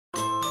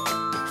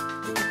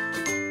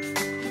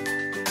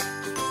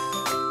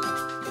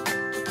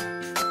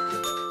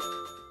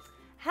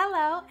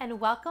and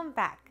welcome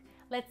back.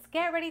 Let's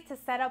get ready to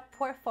set up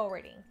port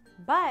forwarding.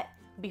 But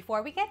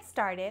before we get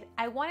started,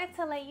 I wanted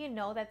to let you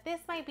know that this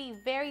might be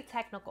very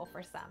technical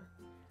for some.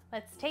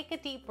 Let's take a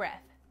deep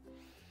breath.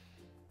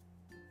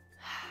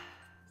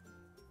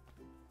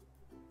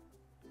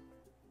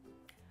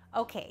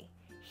 Okay,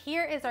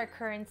 here is our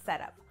current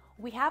setup.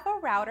 We have a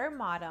router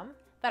modem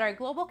that our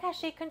global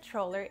cache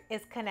controller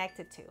is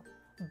connected to,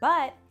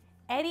 but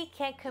Eddy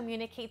can't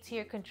communicate to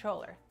your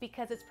controller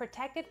because it's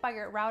protected by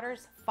your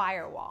router's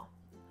firewall.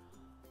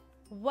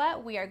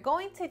 What we are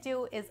going to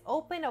do is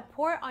open a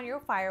port on your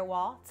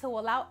firewall to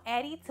allow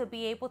Eddy to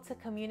be able to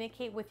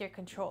communicate with your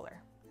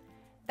controller.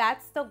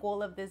 That's the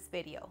goal of this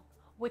video,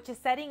 which is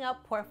setting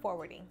up port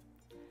forwarding.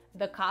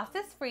 The cost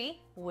is free,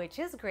 which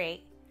is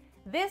great.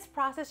 This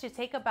process should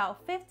take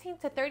about 15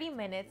 to 30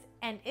 minutes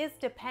and is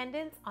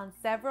dependent on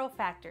several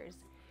factors.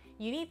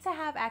 You need to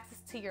have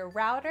access to your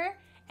router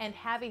and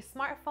have a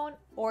smartphone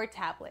or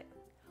tablet.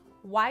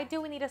 Why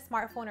do we need a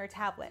smartphone or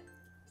tablet?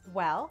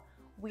 Well,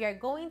 we are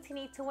going to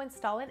need to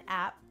install an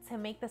app to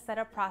make the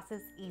setup process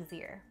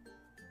easier.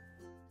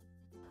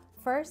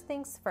 First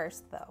things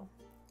first though,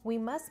 we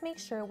must make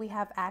sure we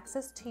have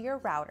access to your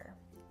router.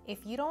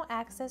 If you don't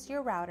access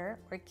your router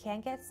or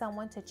can't get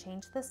someone to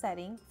change the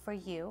setting for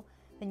you,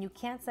 then you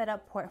can't set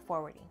up port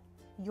forwarding.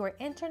 Your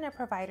internet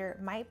provider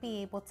might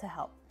be able to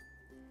help.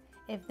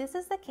 If this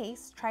is the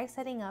case, try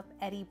setting up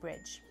Eddy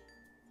Bridge.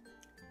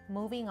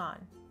 Moving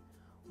on,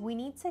 we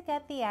need to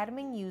get the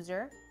admin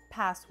user,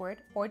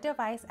 password, or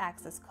device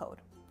access code.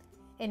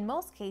 In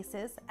most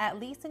cases, at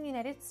least in the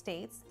United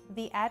States,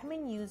 the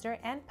admin user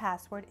and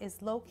password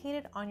is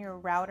located on your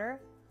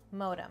router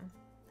modem.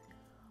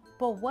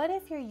 But what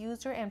if your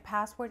user and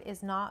password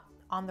is not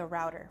on the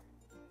router?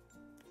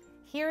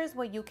 Here is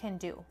what you can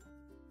do.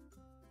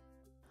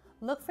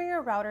 Look for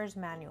your router's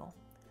manual.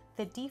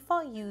 The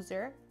default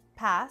user,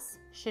 pass,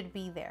 should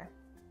be there.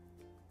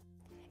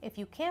 If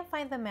you can't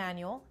find the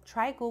manual,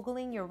 try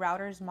Googling your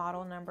router's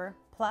model number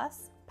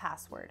plus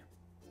password.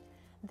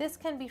 This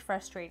can be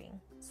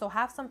frustrating, so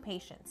have some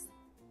patience.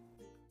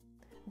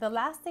 The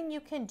last thing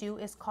you can do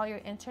is call your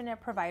internet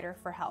provider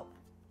for help.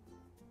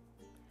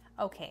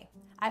 Okay,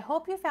 I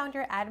hope you found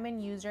your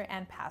admin user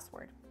and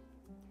password.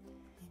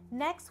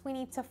 Next, we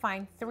need to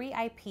find 3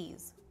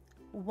 IPs.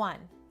 1.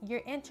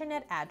 Your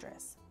internet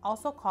address,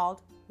 also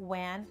called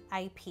WAN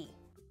IP.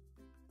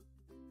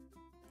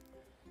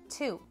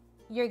 2.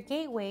 Your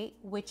gateway,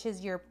 which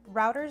is your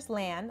router's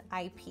LAN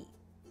IP.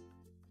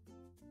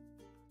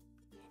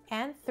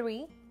 And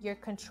 3, your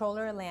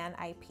controller LAN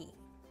IP.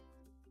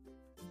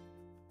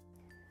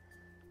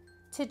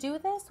 To do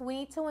this, we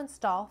need to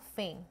install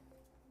Fing.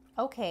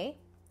 Okay,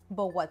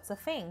 but what's a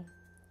Fing?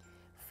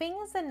 Fing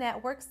is a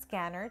network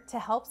scanner to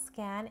help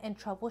scan and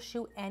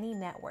troubleshoot any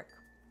network.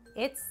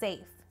 It's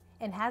safe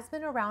and has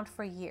been around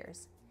for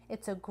years.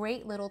 It's a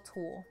great little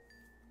tool.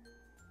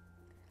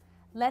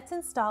 Let's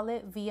install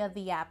it via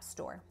the App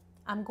Store.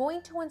 I'm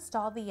going to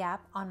install the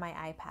app on my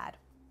iPad.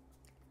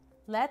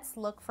 Let's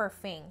look for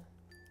Fing.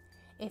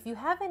 If you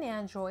have an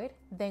Android,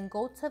 then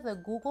go to the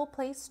Google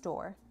Play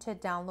Store to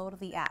download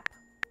the app.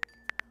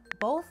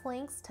 Both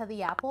links to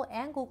the Apple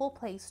and Google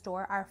Play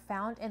Store are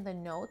found in the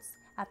notes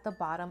at the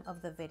bottom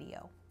of the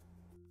video.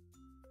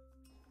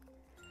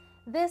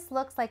 This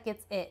looks like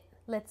it's it.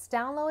 Let's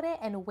download it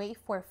and wait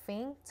for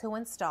Fing to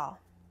install.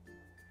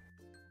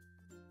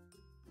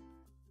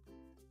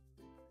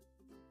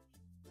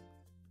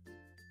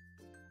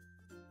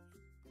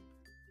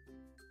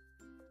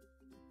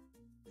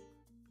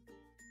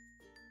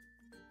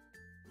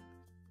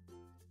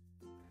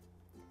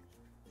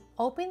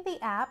 Open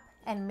the app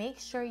and make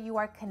sure you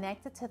are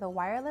connected to the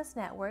wireless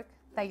network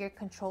that your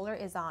controller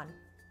is on.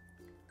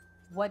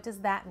 What does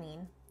that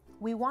mean?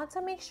 We want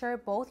to make sure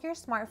both your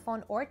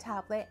smartphone or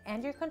tablet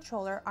and your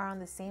controller are on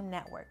the same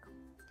network.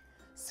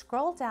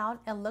 Scroll down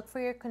and look for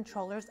your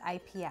controller's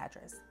IP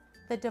address.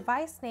 The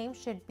device name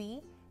should be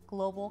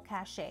Global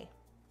Caché.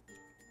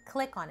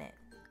 Click on it.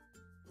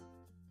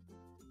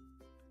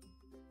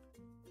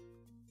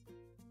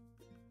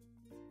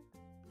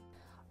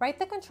 Write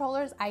the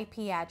controller's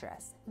IP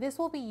address. This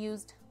will be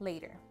used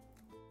later.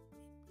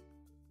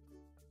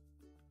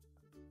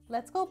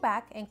 Let's go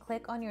back and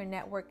click on your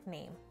network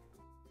name.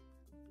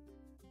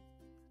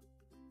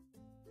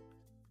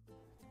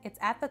 It's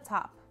at the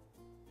top.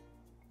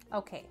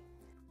 Okay.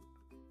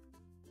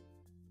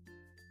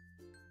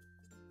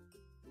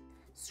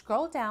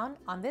 Scroll down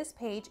on this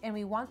page and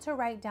we want to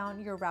write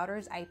down your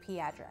router's IP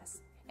address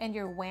and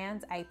your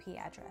WAN's IP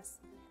address.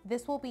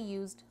 This will be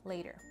used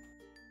later.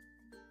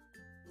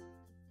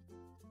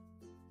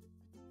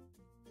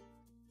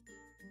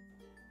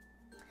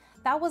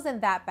 That wasn't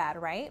that bad,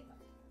 right?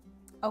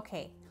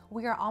 Okay,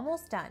 we are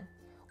almost done.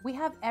 We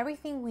have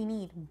everything we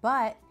need,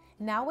 but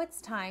now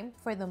it's time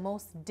for the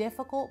most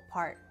difficult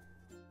part.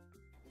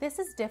 This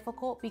is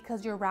difficult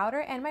because your router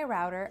and my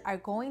router are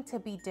going to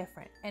be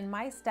different and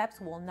my steps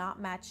will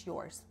not match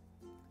yours.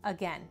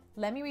 Again,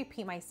 let me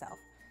repeat myself.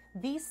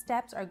 These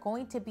steps are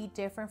going to be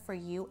different for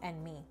you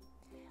and me.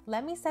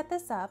 Let me set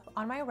this up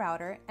on my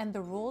router and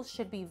the rules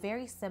should be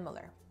very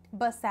similar.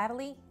 but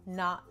sadly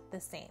not the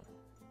same.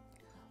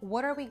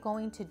 What are we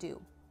going to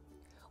do?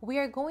 We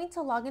are going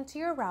to log into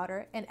your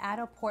router and add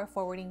a port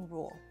forwarding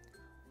rule.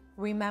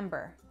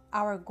 Remember,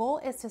 our goal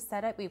is to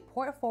set up a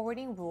port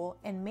forwarding rule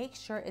and make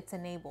sure it's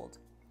enabled,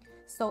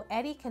 so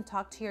Eddy can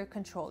talk to your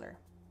controller.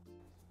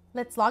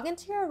 Let's log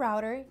into your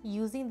router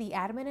using the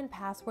admin and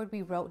password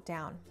we wrote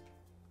down.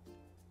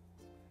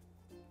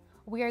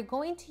 We are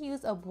going to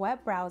use a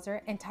web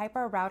browser and type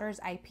our router's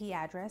IP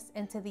address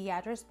into the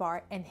address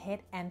bar and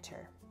hit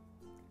enter.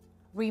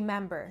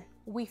 Remember,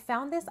 we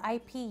found this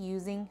IP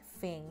using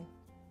Fing.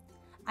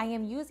 I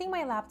am using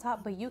my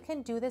laptop, but you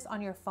can do this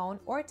on your phone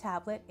or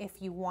tablet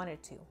if you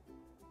wanted to.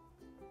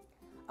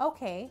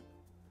 Okay,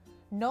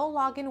 no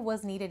login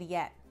was needed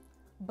yet,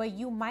 but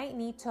you might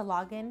need to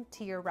log in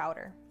to your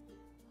router.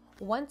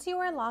 Once you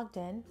are logged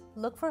in,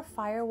 look for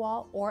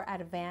firewall or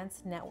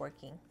advanced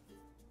networking.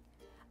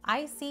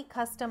 I see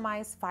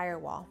customize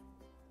firewall.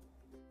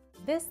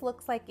 This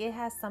looks like it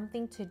has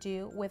something to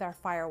do with our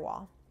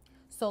firewall,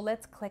 so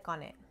let's click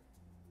on it.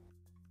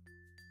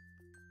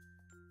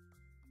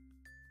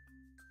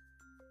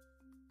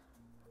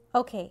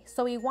 Okay,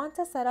 so we want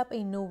to set up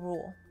a new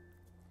rule.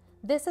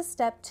 This is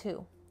step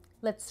 2.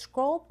 Let's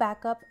scroll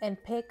back up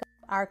and pick up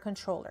our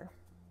controller.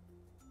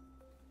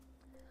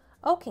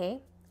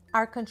 Okay,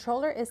 our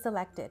controller is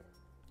selected.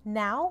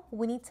 Now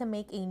we need to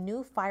make a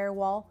new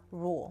firewall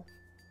rule.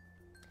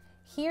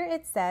 Here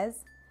it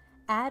says,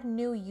 add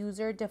new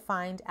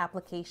user-defined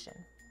application.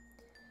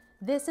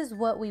 This is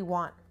what we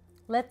want.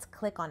 Let's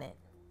click on it.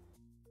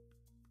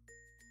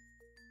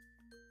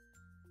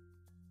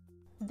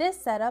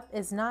 This setup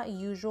is not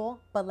usual,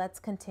 but let's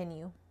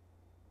continue.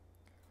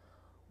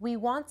 We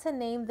want to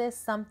name this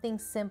something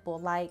simple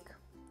like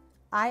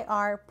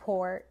IR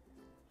port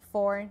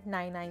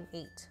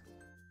 4998.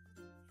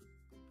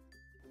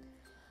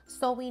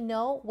 So we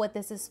know what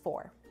this is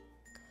for.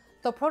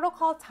 The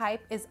protocol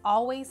type is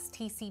always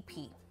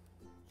TCP.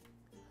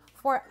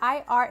 For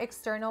IR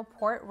external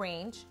port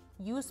range,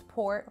 use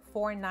port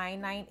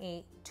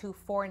 4998 to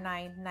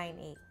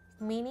 4998,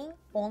 meaning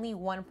only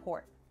one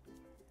port.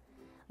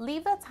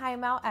 Leave the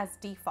timeout as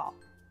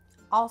default.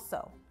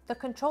 Also, the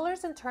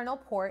controller's internal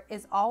port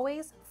is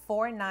always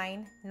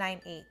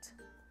 4998.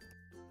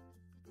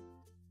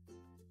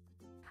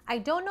 I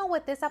don't know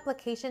what this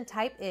application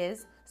type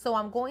is, so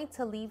I'm going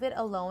to leave it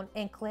alone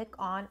and click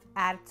on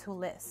Add to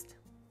List.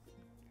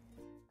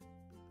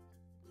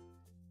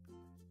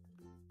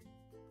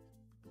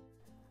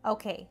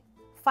 Okay,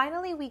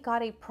 finally we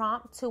got a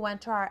prompt to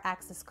enter our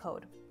access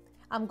code.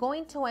 I'm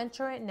going to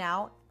enter it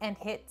now and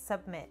hit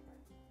Submit.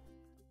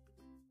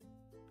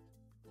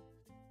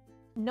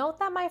 Note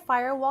that my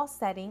firewall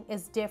setting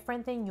is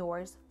different than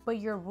yours, but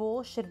your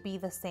rule should be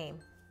the same,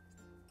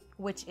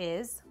 which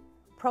is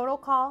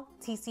protocol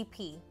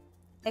TCP,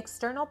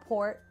 external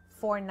port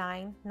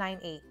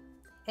 4998.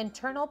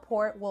 Internal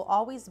port will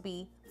always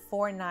be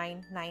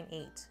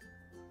 4998.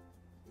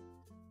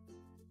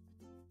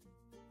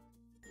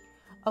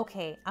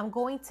 Okay, I'm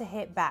going to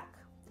hit back.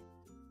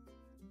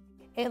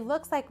 It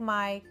looks like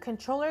my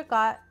controller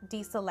got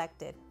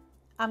deselected.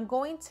 I'm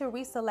going to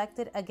reselect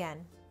it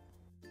again.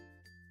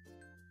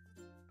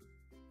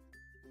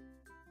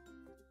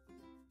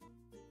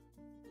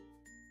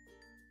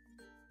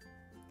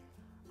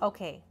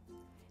 Okay,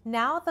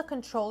 now the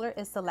controller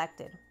is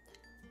selected.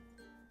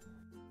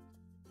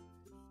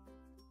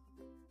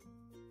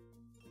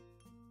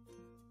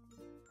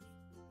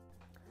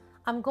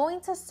 I'm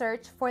going to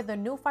search for the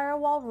new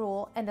firewall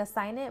rule and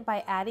assign it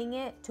by adding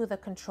it to the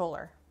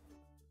controller.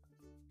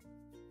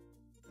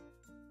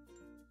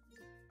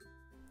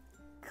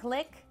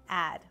 Click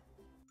Add.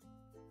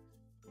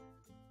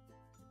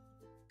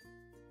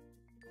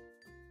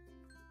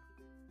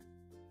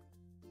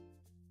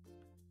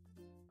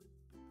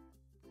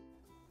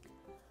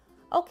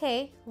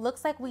 Okay,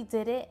 looks like we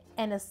did it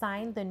and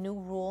assigned the new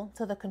rule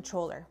to the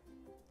controller.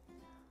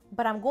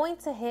 But I'm going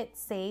to hit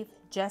Save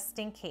just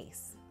in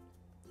case.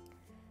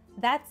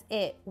 That's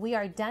it. We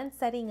are done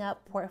setting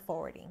up port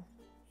forwarding.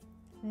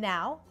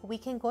 Now we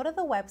can go to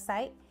the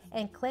website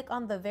and click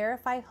on the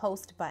Verify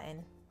Host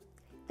button.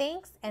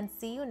 Thanks and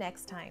see you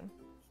next time.